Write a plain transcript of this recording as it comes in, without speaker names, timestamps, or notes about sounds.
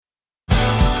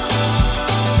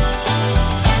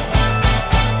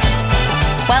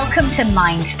Welcome to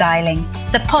Mind Styling,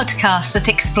 the podcast that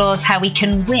explores how we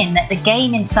can win at the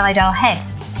game inside our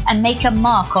heads and make a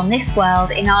mark on this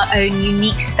world in our own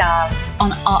unique style,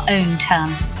 on our own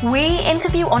terms. We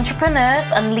interview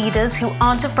entrepreneurs and leaders who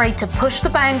aren't afraid to push the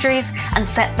boundaries and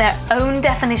set their own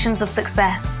definitions of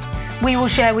success. We will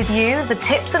share with you the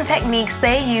tips and techniques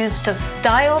they use to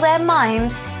style their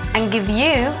mind and give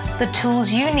you the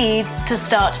tools you need to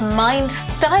start mind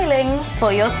styling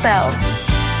for yourself.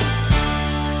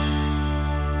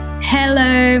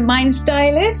 Hello, Mind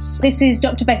Stylists. This is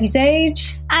Dr. Becky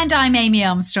Sage. And I'm Amy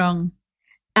Armstrong.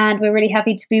 And we're really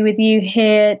happy to be with you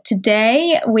here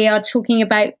today. We are talking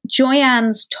about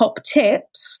Joyanne's top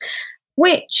tips,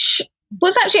 which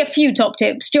was actually a few top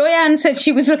tips. Joyanne said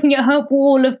she was looking at her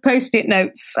wall of Post-it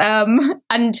notes.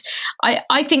 And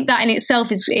I think that in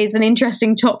itself is an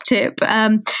interesting top tip.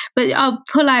 But I'll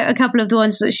pull out a couple of the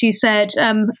ones that she said.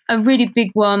 A really big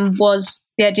one was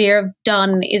the idea of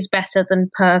done is better than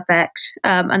perfect.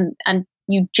 And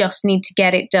you just need to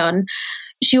get it done.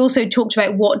 She also talked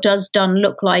about what does done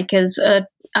look like as a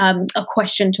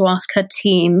question to ask her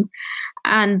team.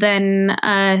 And then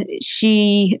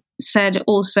she said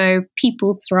also,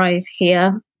 people thrive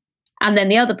here. And then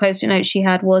the other Post-it note she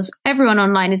had was, everyone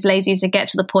online is lazy, so get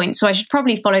to the point. So I should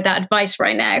probably follow that advice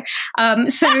right now.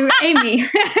 So Amy,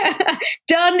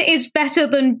 done is better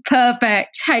than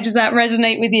perfect. How does that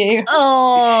resonate with you?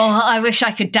 Oh, I wish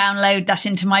I could download that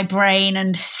into my brain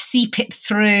and seep it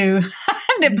through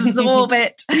and absorb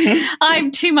it. I'm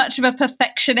too much of a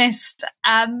perfectionist,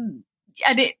 and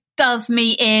it does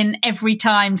me in every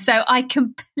time. So I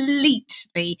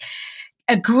completely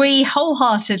agree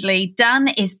wholeheartedly. Done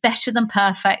is better than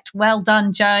perfect. Well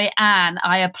done, Joyanne.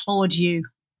 I applaud you.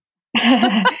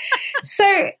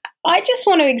 So I just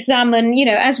want to examine,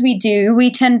 as we do,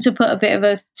 we tend to put a bit of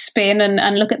a spin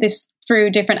and look at this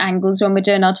through different angles when we're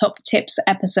doing our top tips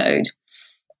episode.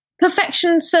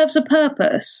 Perfection serves a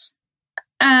purpose.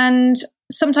 And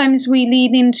sometimes we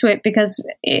lean into it because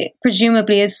it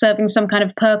presumably is serving some kind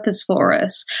of purpose for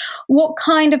us. What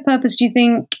kind of purpose do you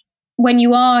think, when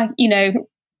you are,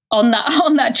 on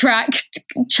that track,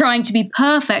 trying to be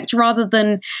perfect rather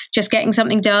than just getting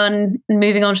something done and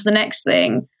moving on to the next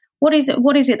thing? What is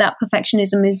it that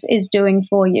perfectionism is doing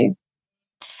for you?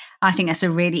 I think that's a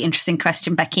really interesting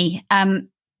question, Becky.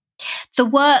 The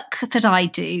work that I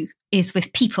do is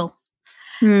with people.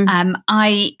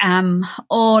 I am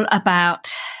all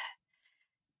about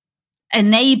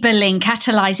enabling,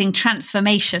 catalyzing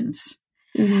transformations.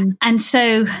 Mm-hmm. And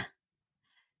so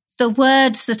the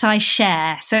words that I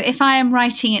share, so if I am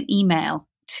writing an email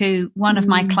to one of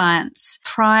my clients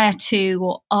prior to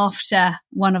or after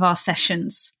one of our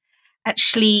sessions,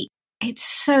 actually, it's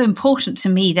so important to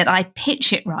me that I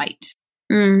pitch it right.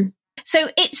 So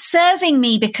it's serving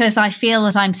me because I feel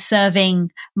that I'm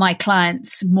serving my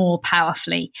clients more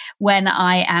powerfully when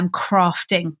I am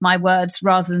crafting my words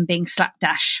rather than being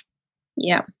slapdash.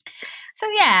 Yeah. So,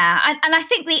 yeah. And I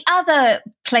think the other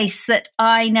place that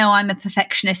I know I'm a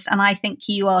perfectionist, and I think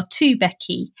you are too,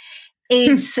 Becky,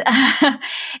 is around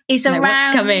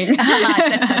what's coming.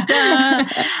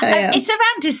 It's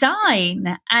around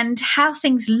design and how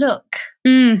things look.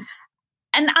 And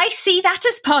I see that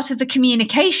as part of the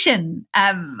communication.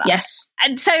 Yes.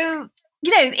 And so,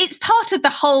 it's part of the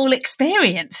whole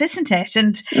experience, isn't it?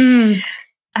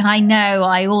 And I know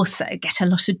I also get a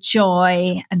lot of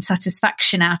joy and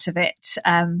satisfaction out of it.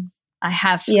 I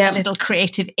have a little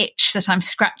creative itch that I'm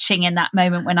scratching in that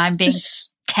moment when I'm being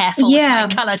careful with my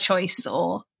colour choice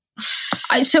So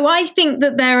I think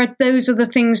that those are the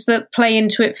things that play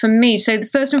into it for me. So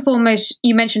first and foremost,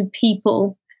 you mentioned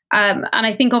people. And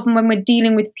I think often when we're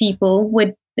dealing with people,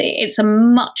 it's a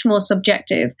much more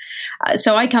subjective.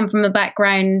 So I come from a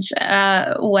background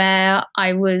where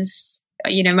I was,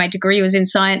 my degree was in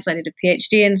science. I did a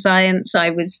PhD in science.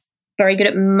 I was very good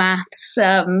at maths,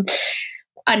 and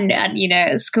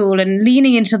at school, and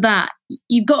leaning into that,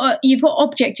 you've got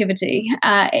objectivity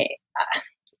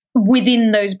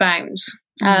within those bounds.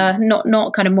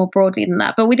 Not kind of more broadly than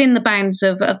that, but within the bounds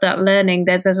of that learning,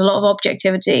 there's a lot of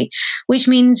objectivity, which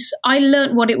means I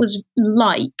learned what it was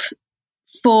like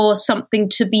for something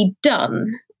to be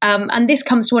done. And this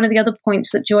comes to one of the other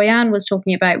points that Joyanne was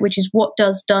talking about, which is what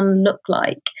does done look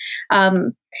like,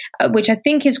 which I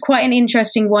think is quite an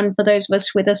interesting one for those of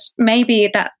us with maybe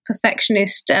that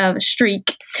perfectionist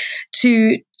streak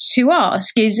to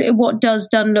ask is, what does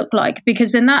done look like?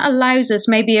 Because then that allows us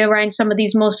maybe around some of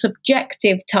these more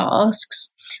subjective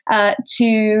tasks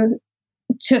to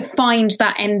find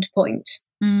that end point.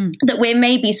 that we're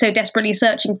maybe so desperately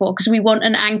searching for, because we want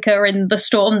an anchor in the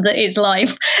storm that is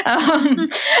life.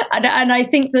 And I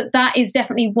think that is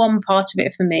definitely one part of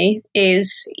it for me,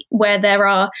 is where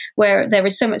there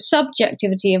is so much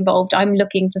subjectivity involved. I'm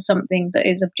looking for something that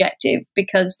is objective,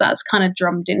 because that's kind of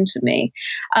drummed into me.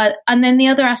 And then the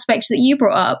other aspect that you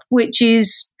brought up, which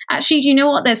is, actually, do you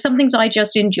know what? There's some things I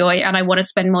just enjoy and I want to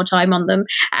spend more time on them.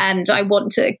 And I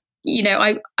want to,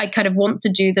 I kind of want to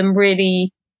do them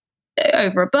really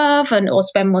over above, or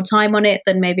spend more time on it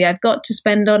than maybe I've got to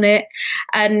spend on it.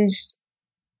 And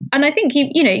I think,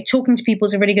 talking to people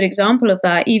is a really good example of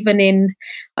that. Even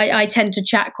I tend to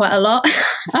chat quite a lot,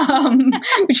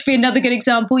 which would be another good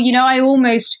example. I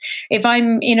almost, if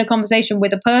I'm in a conversation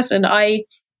with a person, I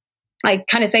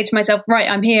kind of say to myself, right,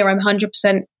 I'm here, I'm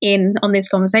 100% in on this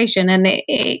conversation. And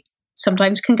it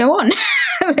sometimes can go on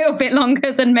a little bit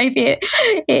longer than maybe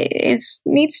it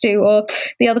needs to, or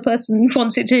the other person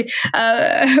wants it to.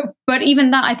 But even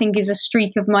that, I think, is a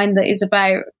streak of mine that is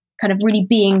about kind of really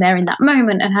being there in that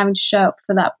moment and having to show up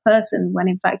for that person, when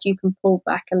in fact you can pull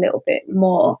back a little bit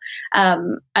more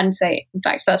and say, in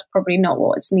fact, that's probably not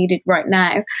what's needed right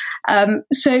now.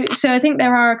 So I think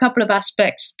there are a couple of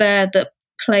aspects there that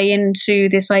play into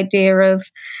this idea of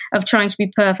trying to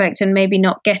be perfect and maybe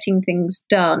not getting things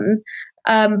done.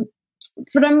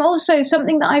 But I'm also,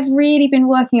 something that I've really been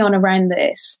working on around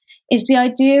this is the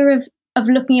idea of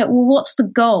looking at, well, what's the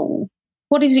goal?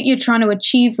 What is it you're trying to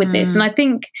achieve with this? And I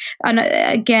think, and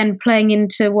again, playing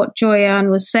into what Joyanne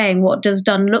was saying, what does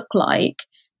done look like?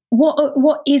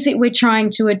 What is it we're trying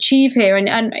to achieve here?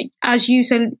 And as you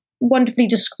so wonderfully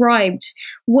described,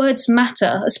 words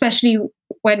matter, especially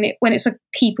when it's a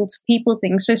people to people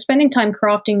thing. So spending time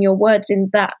crafting your words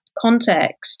in that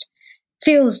context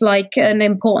feels like an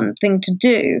important thing to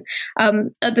do.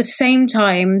 At the same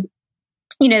time,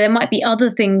 there might be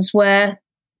other things where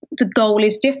the goal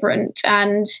is different,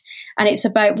 and it's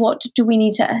about what do we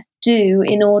need to do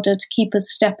in order to keep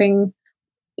us stepping,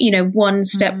 one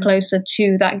step closer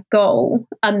to that goal,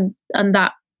 and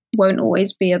that won't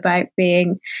always be about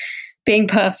being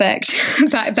perfect.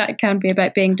 that can be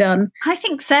about being done. I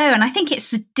think so, and I think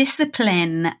it's the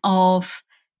discipline of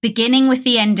beginning with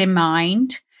the end in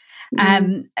mind.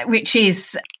 Which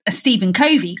is a Stephen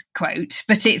Covey quote,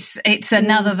 but it's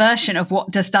another version of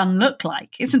what does done look like,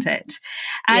 isn't it?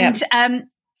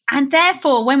 And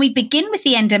therefore, when we begin with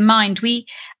the end in mind, we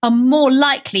are more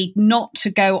likely not to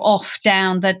go off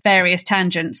down the various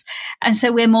tangents, and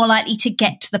so we're more likely to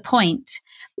get to the point.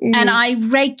 And I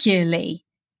regularly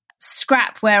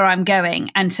scrap where I'm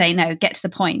going and say, no, get to the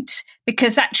point,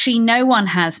 because actually no one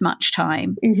has much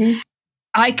time.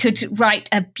 I could write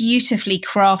a beautifully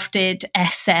crafted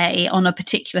essay on a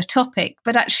particular topic,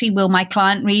 but actually, will my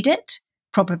client read it?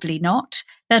 Probably not.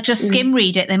 They'll just skim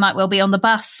read it. They might well be on the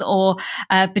bus or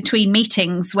between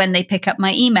meetings when they pick up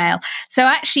my email. So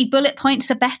actually, bullet points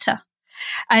are better.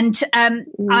 And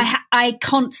I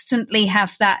constantly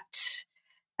have that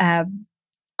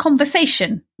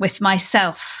conversation with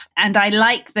myself, and I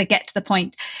like the get to the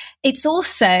point. It's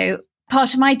also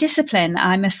part of my discipline.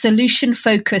 I'm a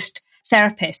solution-focused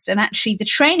therapist, and actually the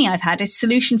training I've had is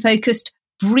solution-focused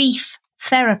brief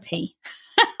therapy,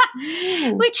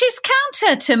 which is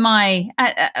counter to my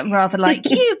rather like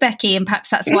you, Becky, and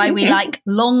perhaps that's why we like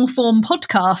long-form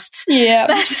podcasts.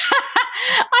 But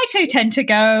I too tend to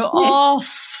go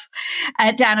off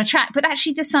down a track, but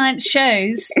actually the science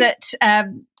shows that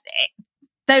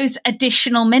those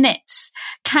additional minutes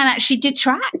can actually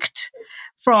detract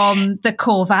from the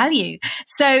core value.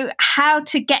 So how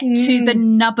to get to the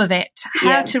nub of it,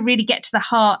 how to really get to the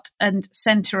heart and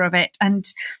center of it. And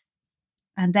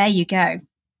there you go.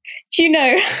 Do you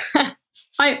know,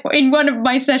 in one of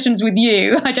my sessions with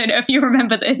you, I don't know if you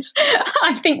remember this,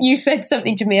 I think you said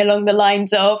something to me along the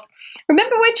lines of,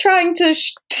 remember, we're trying to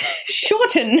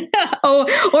shorten or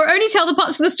only tell the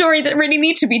parts of the story that really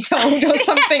need to be told, or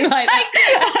something like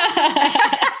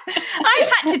that.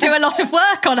 I've had to do a lot of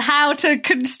work on how to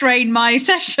constrain my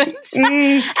sessions.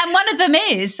 And one of them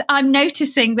is I'm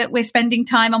noticing that we're spending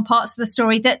time on parts of the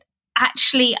story that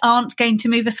actually aren't going to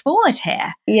move us forward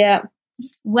here. Yeah.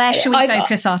 Where should we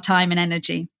focus our time and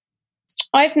energy?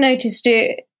 I've noticed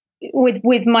it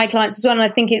with my clients as well, and I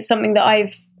think it's something that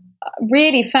I've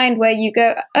really found where you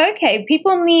go, okay,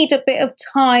 people need a bit of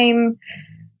time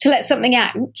to let something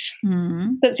out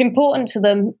that's important to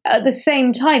them. At the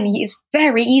same time, it's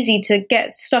very easy to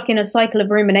get stuck in a cycle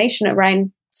of rumination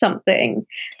around something.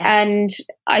 Yes. And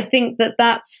I think that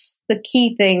that's the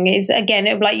key thing is, again,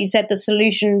 like you said, the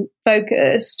solution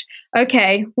focused.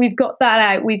 Okay, we've got that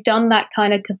out. We've done that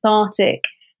kind of cathartic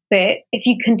bit. If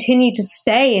you continue to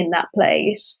stay in that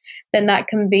place, then that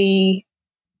can be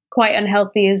quite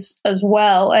unhealthy as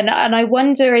well. And I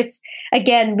wonder if,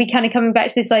 again, we kind of coming back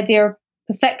to this idea of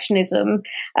perfectionism,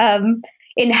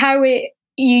 in how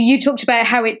you talked about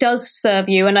how it does serve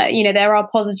you, and there are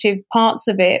positive parts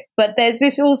of it, but there's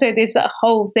this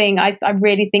whole thing. I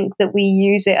really think that we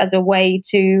use it as a way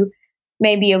to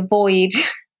maybe avoid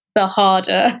the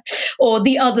harder or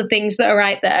the other things that are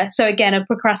out there. So again, a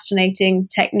procrastinating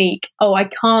technique. Oh, I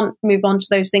can't move on to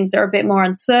those things that are a bit more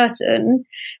uncertain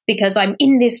because I'm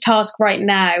in this task right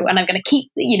now, and I'm going to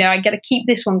keep, I got to keep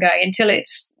this one going until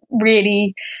it's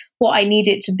really what I need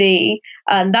it to be,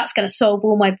 and that's going to solve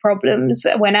all my problems,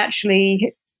 when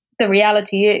actually the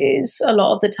reality is a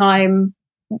lot of the time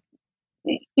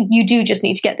you do just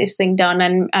need to get this thing done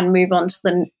and move on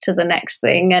to the next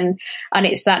thing, and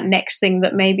it's that next thing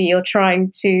that maybe you're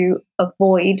trying to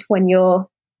avoid when you're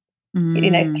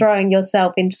throwing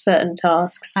yourself into certain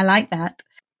tasks. I like that.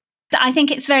 I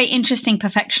think it's very interesting,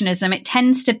 perfectionism. It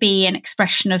tends to be an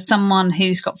expression of someone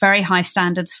who's got very high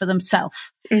standards for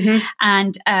themselves,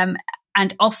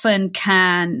 and often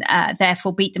can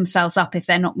therefore beat themselves up if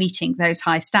they're not meeting those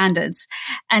high standards.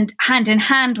 And hand in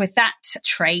hand with that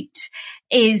trait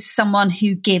is someone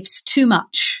who gives too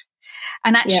much.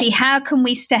 And actually, how can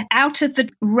we step out of the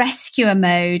rescuer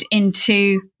mode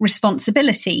into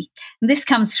responsibility? And this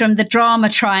comes from the drama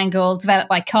triangle developed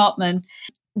by Cartman,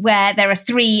 where there are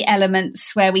 3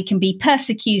 elements where we can be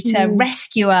persecutor,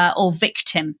 rescuer, or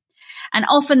victim. And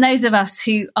often those of us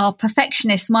who are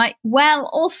perfectionists might well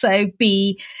also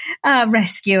be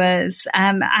rescuers,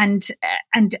 and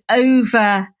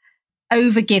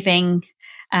overgiving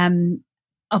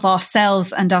of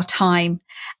ourselves and our time,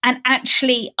 and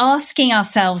actually asking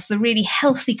ourselves the really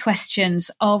healthy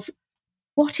questions of,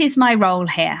 what is my role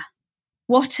here?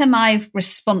 What am I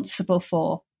responsible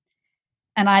for?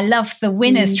 And I love the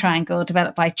winner's triangle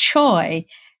developed by Choi,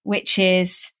 which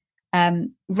is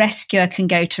rescuer can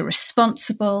go to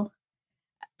responsible,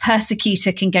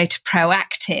 persecutor can go to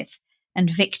proactive, and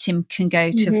victim can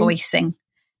go to voicing.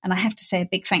 And I have to say a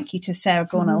big thank you to Sarah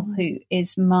Gornall, who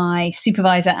is my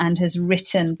supervisor and has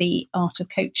written The Art of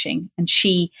Coaching. And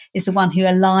she is the one who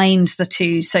aligns the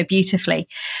two so beautifully.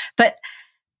 But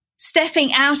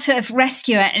stepping out of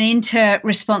rescuer and into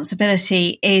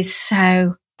responsibility is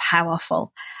so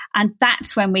powerful. And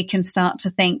that's when we can start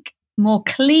to think more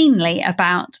cleanly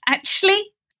about, actually,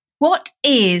 what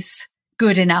is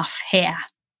good enough here?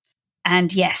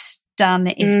 And yes, done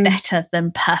is better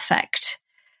than perfect.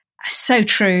 So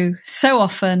true, so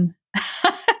often,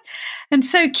 and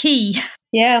so key.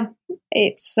 Yeah,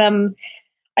 it's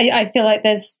I feel like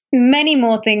there's many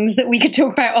more things that we could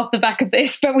talk about off the back of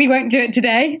this, but we won't do it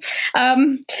today.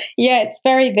 It's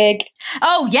very big.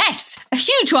 Oh yes, a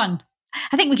huge one.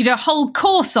 I think we could do a whole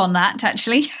course on that,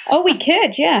 actually. Oh, we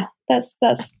could, yeah. That's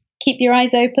keep your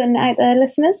eyes open out there,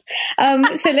 listeners.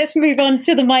 So let's move on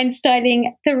to the Mind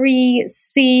Styling 3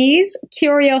 C's: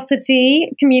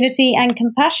 curiosity, community, and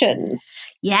compassion.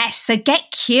 Yes, so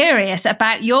get curious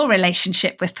about your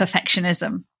relationship with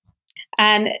perfectionism.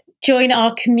 And join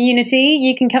our community.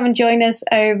 You can come and join us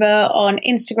over on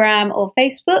Instagram or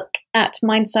Facebook at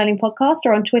Mind Styling Podcast,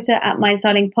 or on Twitter at Mind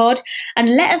Styling Pod. And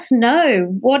let us know,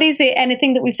 what is it,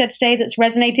 anything that we've said today that's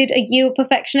resonated? Are you a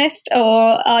perfectionist, or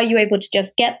are you able to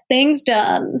just get things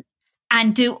done?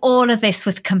 And do all of this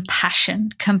with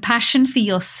compassion for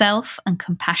yourself and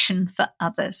compassion for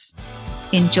others.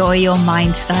 Enjoy your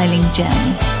mind styling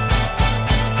journey.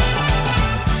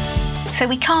 So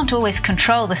we can't always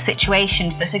control the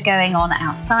situations that are going on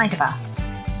outside of us,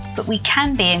 but we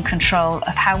can be in control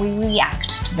of how we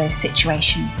react to those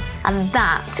situations. And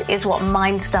that is what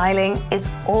mind styling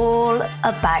is all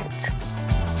about.